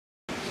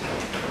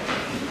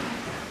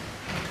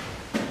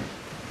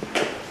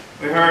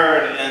We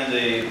heard in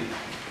the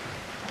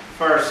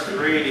first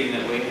reading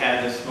that we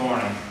had this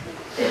morning,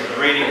 the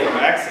reading from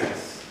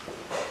Exodus,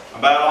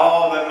 about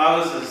all that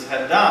Moses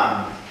had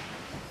done,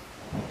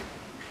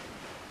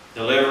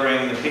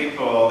 delivering the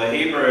people, the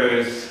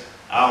Hebrews,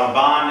 out of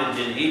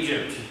bondage in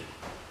Egypt,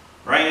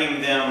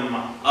 bringing them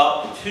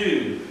up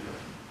to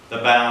the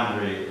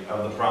boundary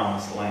of the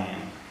promised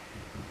land.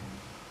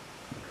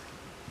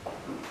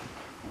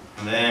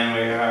 And then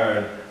we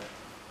heard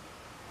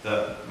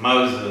that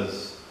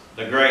Moses,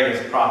 the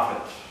greatest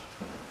prophet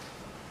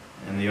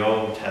in the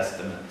Old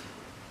Testament,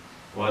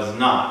 was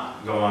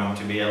not going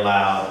to be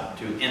allowed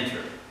to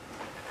venture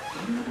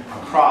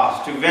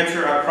across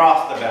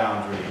the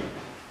boundary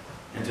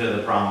into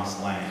the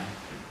promised land.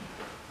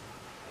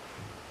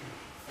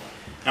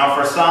 Now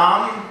for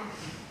some,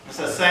 it's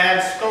a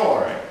sad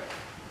story.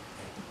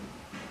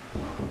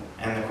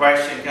 And the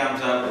question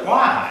comes up,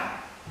 why?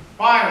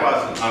 Why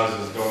wasn't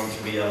Moses going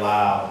to be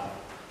allowed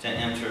to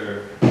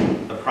enter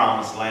the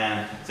promised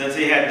land, since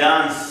he had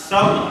done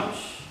so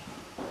much?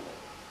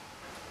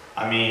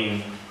 I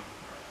mean,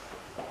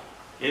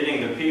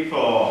 getting the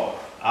people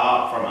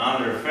out from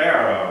under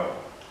Pharaoh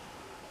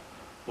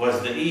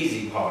was the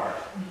easy part.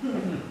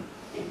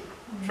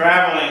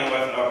 Traveling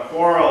with a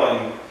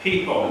quarreling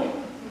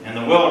people in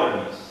the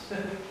wilderness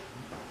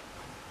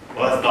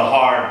was the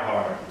hard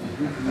part.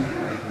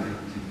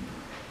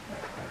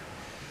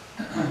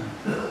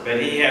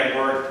 But he had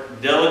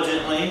worked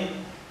diligently,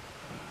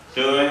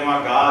 doing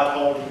what God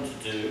told him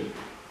to do,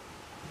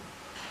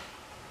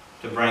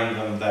 to bring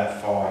them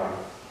that far.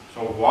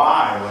 So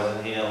why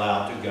wasn't he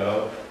allowed to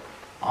go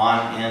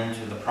on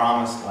into the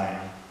promised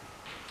land?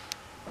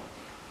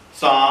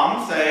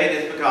 Some say it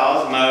is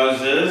because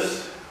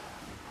Moses,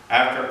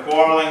 after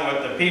quarreling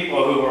with the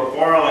people who were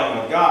quarreling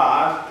with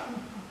God,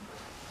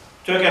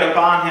 took it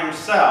upon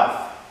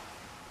himself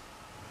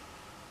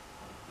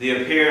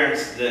the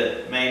appearance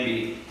that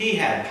maybe he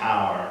had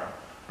power.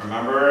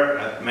 Remember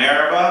at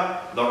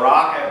Meribah, the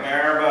rock at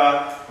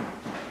Meribah,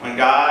 when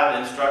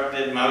God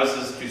instructed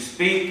Moses to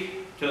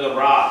speak to the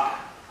rock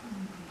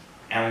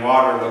and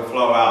water would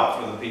flow out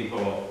for the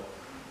people.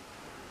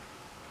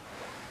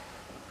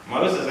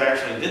 Moses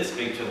actually did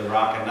speak to the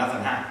rock and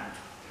nothing happened.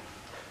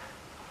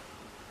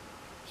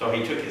 So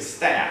he took his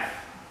staff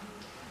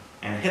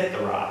and hit the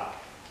rock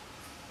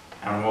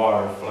and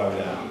water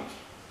flowed out.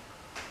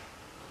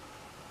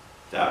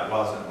 That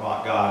wasn't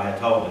what God had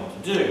told him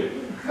to do.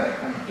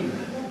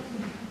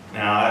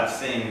 Now that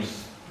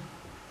seems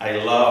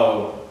a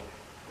low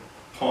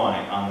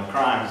point on the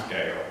crime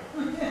scale.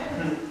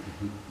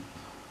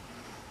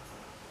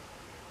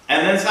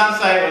 And then some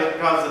say it was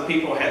because the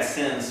people had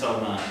sinned so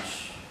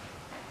much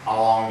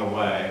along the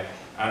way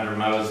under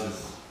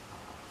Moses'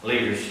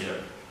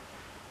 leadership.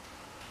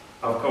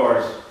 Of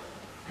course,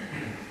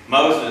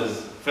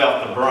 Moses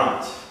felt the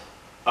brunt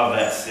of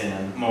that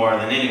sin more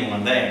than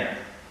anyone there.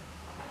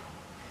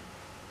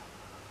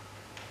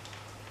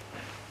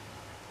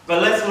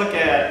 But let's look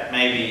at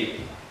maybe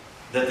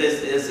that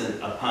this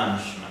isn't a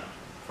punishment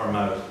for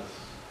Moses.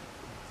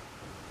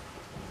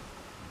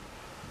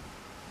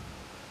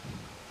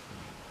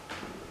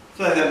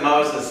 So that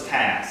Moses'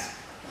 task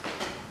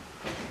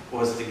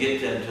was to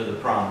get them to the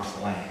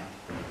promised land.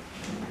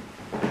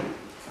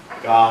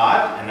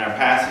 God, in our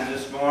passage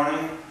this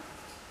morning,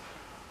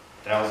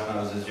 tells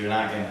Moses, you're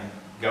not going to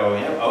go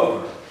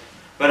over.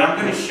 But I'm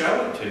going to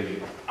show it to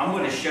you. I'm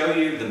going to show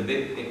you the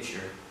big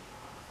picture.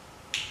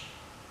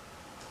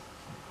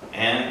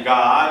 And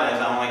God,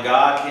 as only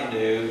God can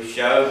do,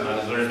 shows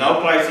Moses. There's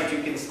no place that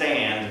you can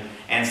stand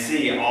and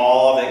see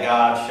all that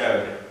God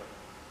showed him.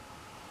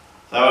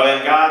 So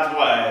in God's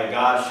way,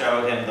 God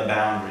showed him the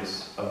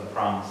boundaries of the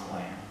promised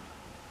land.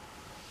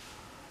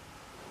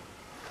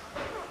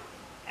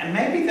 And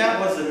maybe that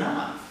was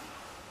enough.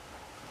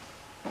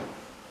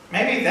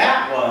 Maybe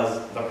that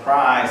was the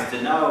prize,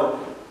 to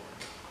know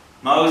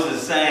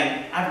Moses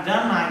saying, I've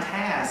done my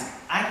task.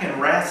 I can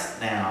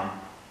rest now.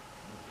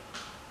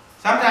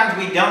 Sometimes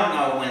we don't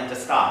know when to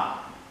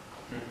stop.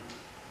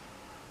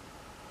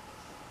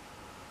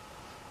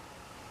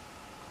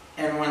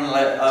 And when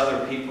let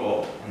other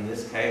people, in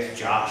this case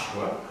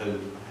Joshua, who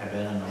had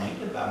been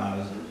anointed by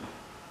Moses,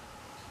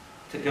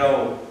 to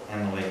go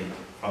and lead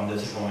from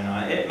this point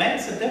on, it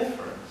makes a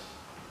difference.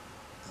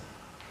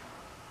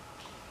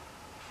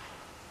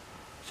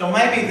 So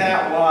maybe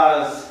that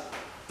was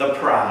the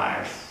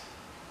prize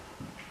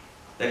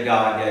that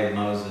God gave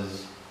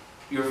Moses.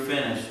 You're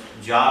finished.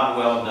 Job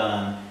well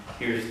done.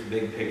 Here's the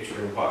big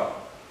picture of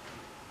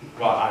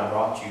what I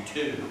brought you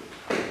to.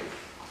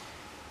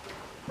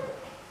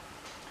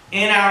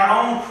 In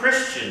our own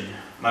Christian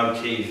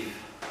motif,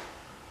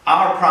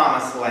 our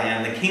promised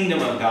land, the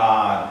kingdom of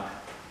God,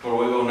 where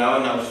we will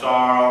know no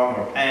sorrow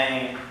nor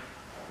pain,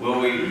 we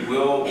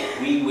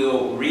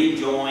will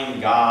rejoin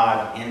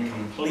God in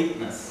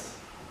completeness.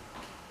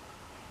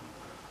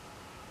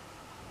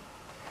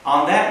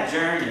 On that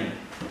journey,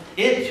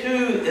 it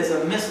too is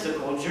a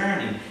mystical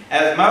journey.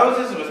 As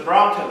Moses was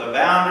brought to the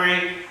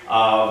boundary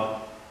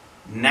of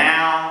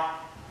now,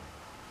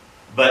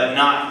 but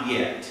not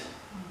yet.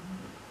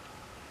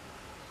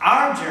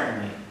 Our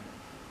journey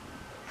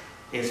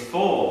is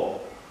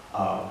full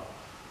of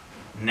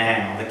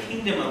now. The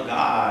kingdom of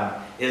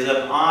God is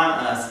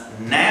upon us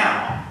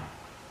now,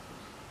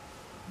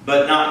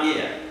 but not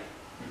yet.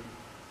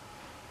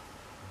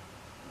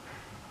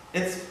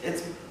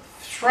 It's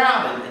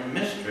shrouded in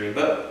mystery,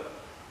 but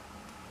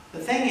the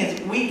thing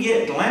is, we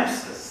get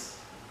glimpses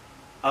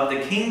of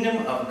the kingdom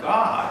of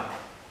God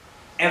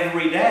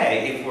every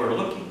day if we're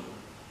looking.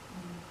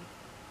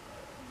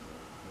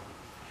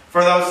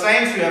 For those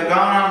saints who have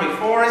gone on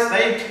before us,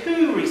 they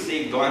too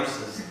received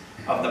glimpses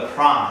of the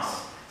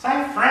promise.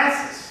 St.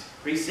 Francis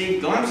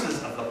received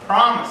glimpses of the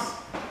promise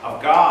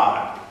of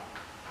God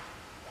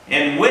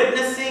in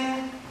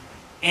witnessing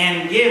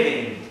and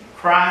giving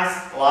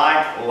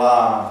Christ-like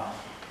love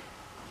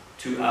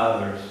to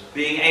others.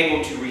 Being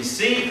able to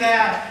receive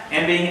that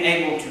and being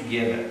able to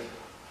give it.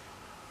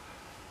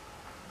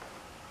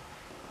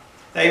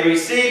 They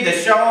received the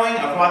showing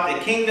of what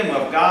the kingdom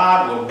of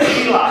God will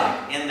be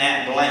like in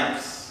that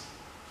glimpse,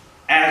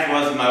 as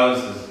was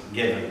Moses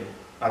given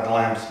a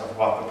glimpse of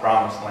what the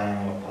promised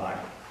land looked like.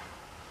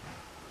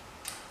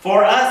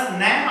 For us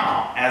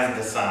now, as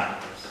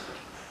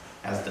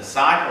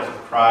disciples of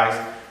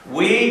Christ,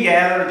 we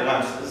gather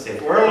glimpses,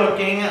 if we're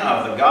looking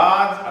of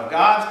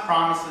God's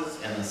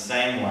promises in the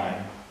same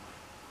way.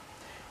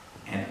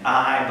 And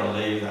I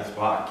believe that's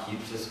what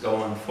keeps us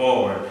going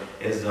forward,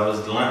 is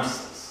those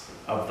glimpses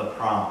of the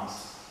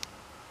promise.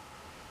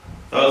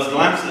 Those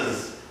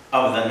glimpses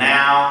of the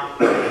now,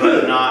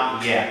 but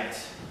not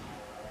yet.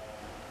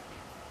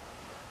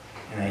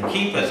 And they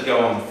keep us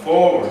going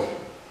forward.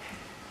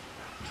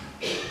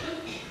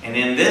 And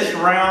in this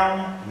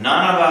realm,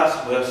 none of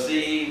us will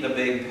see the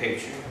big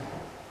picture.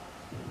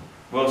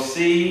 We'll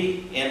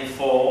see in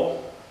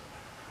full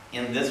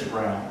in this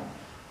realm.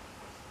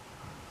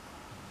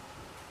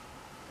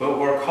 But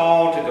we're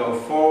called to go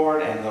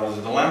forward, and those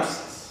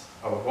glimpses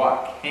of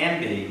what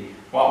can be,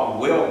 what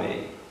will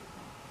be,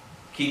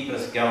 keep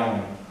us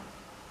going.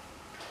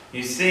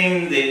 You've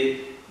seen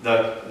usually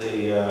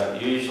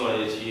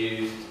it's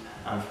used,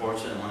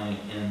 unfortunately,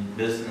 in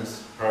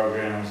business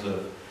programs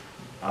of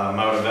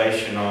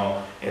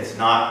motivational. It's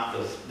not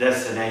the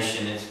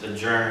destination, it's the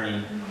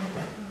journey.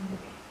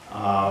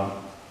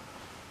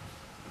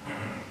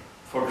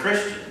 For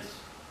Christians,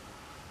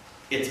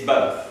 it's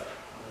both.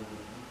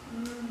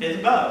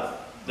 It's both.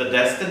 The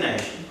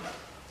destination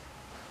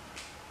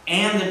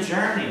and the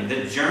journey.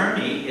 The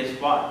journey is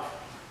what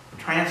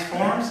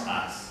transforms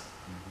us.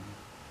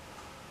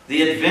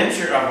 The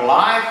adventure of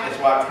life is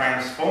what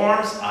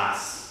transforms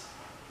us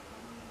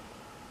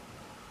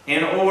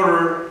in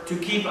order to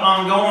keep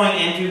on going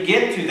and to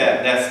get to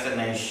that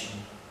destination.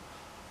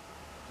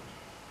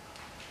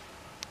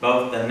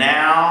 Both the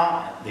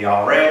now, the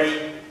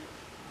already,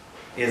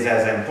 is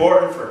as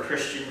important for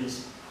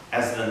Christians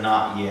as the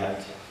not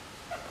yet.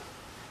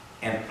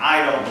 And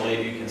I don't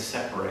believe you can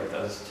separate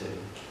those two.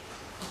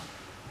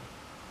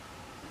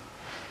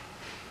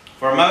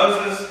 For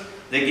Moses,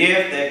 the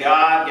gift that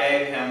God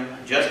gave him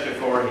just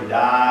before he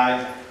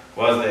died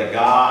was that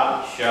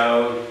God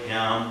showed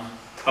him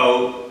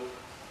hope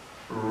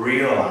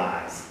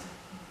realized.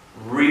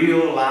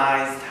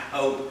 Realized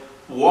hope.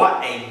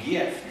 What a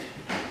gift.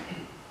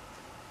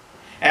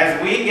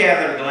 As we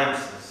gather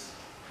glimpses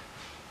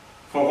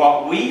for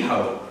what we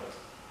hope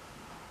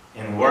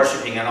in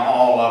worshiping an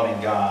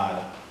all-loving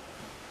God,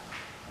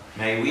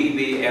 may we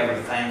be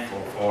ever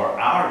thankful for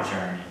our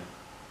journey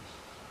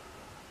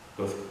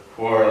with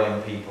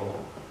quarreling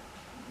people,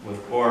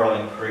 with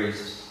quarreling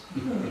priests,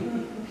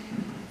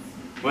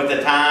 with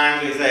the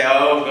times we say,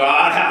 oh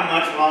God, how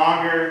much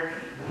longer?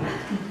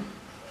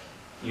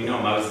 You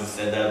know Moses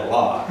said that a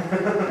lot.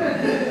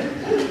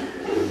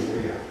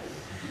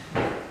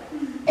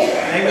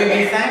 May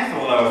we be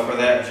thankful, though, for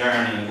that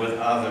journey with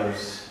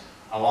others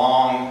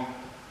along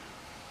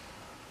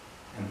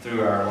and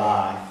through our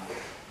life.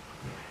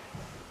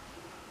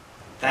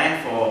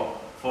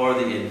 Thankful for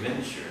the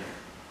adventure.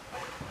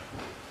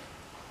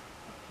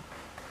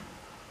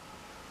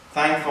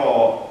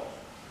 Thankful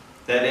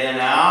that in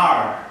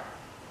our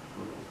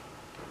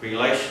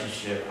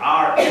relationship,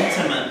 our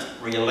intimate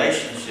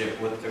relationship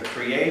with the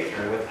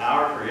Creator, with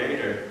our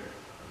Creator,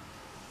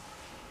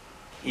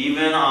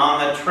 even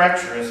on the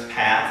treacherous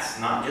paths,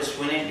 not just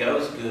when it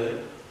goes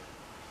good.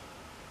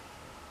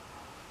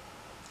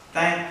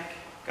 Thank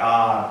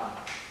God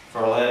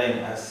for letting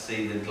us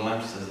see the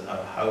glimpses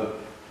of hope.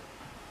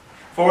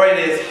 For it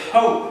is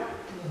hope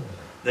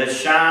that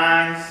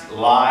shines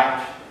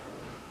light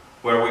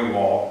where we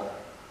walk.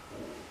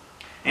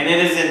 And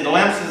it is in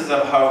glimpses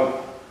of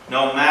hope,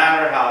 no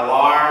matter how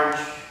large,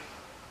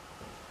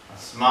 a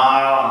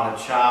smile on a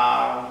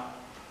child,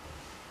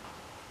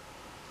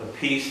 the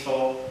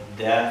peaceful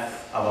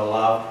death of a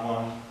loved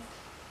one.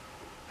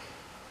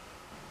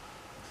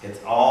 It's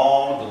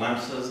all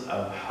glimpses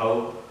of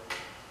hope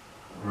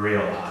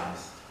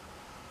realized.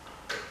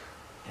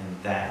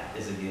 And that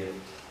is a gift,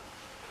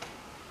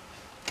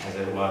 as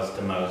it was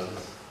to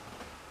Moses.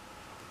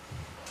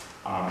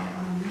 Amen.